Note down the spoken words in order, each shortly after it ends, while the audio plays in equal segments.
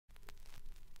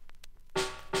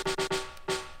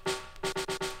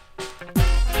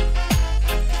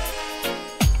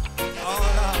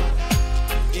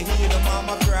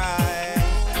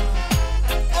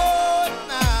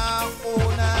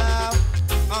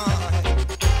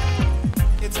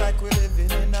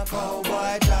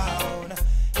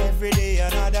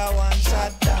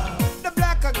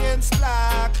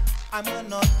I'm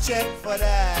not check for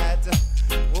that.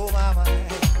 Oh mama.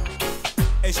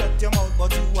 Hey, shut your mouth,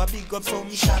 but you a big up some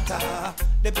shatter.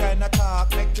 The kind of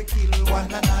talk make we kill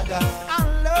one another.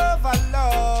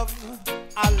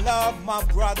 I love my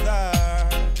brother.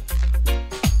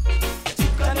 You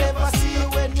think I never see you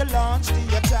when you launch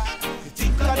the attack. You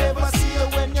think I never see you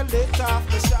when you let off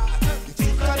the shot. You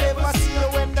think I never see you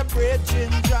when the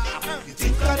bridging drop. You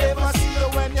think I never see you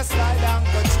when you slide and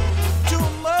go through. Too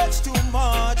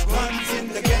much guns in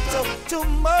the ghetto. Too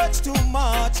much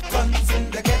guns in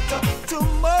the ghetto. Too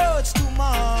much.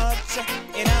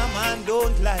 And a man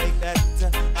don't like that.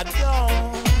 I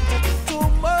don't. Too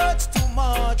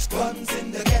much guns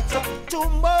in the ghetto. Too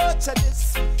much of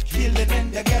this killing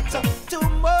in the ghetto. Too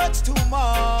much.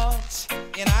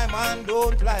 And a man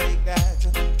don't like that.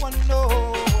 Wanna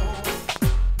know?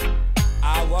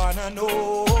 I wanna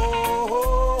know.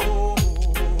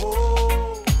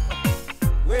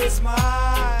 Where's my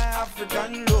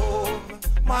African love?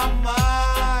 My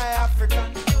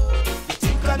African love. You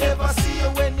think I never see you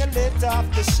when you let off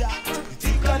the shot? You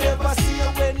think I never see you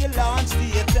when you launch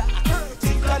the attack? You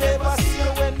think I never see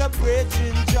you when the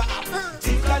bridging drop? You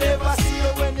think I never see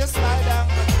you when you slide down?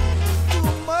 Too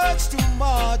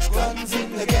much guns in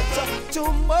the ghetto.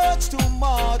 Too much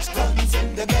guns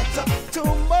in the ghetto.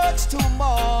 Too much.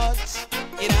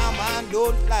 And a man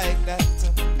don't like that.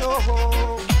 No.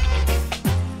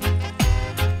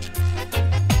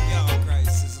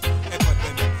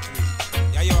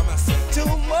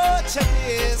 Too much of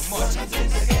this,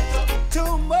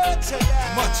 too much of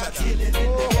that, killing in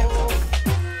the ghetto.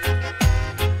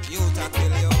 Youth are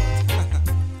killing youth.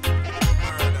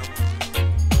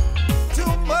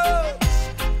 Too much,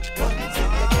 guns in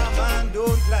the ghetto. Man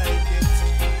don't like it.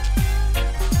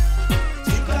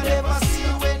 Think I never see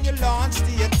you when you launch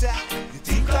the attack. You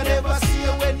think I never see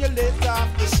you when you let off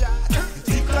the shot. You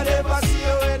think I never see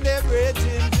you when the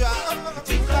bridging drop. You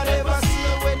think I never see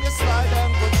you when you slide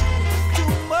and go through.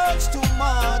 Too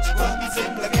much guns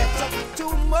in the ghetto.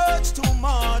 Too much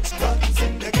guns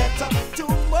in the ghetto.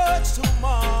 Too much.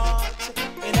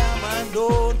 And a man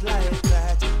don't like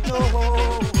that. No.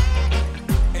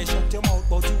 Hey, shut your mouth,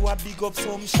 but you a big up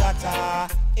some shatter.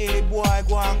 Hey boy,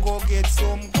 go and go get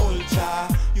some culture.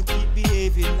 You keep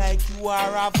behaving like you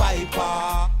are a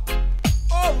viper.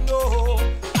 Oh no,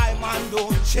 I man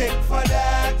don't check for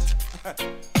that.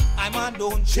 I man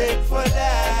don't check for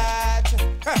that.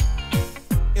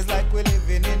 It's like we're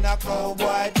living in a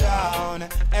cowboy town.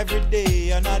 Every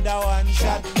day another one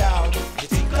shut down. You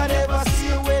think I never see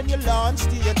you when you launch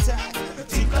the attack? You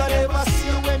think I never see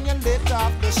you when you let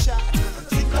off the shot? You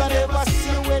think I never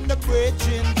see you when the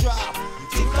bridging drop? You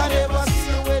think I never see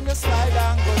you when you slide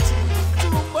and go through?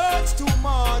 Too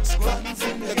much guns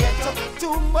in the ghetto.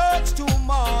 Too much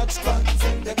guns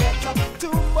in the ghetto.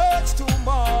 Too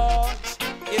much.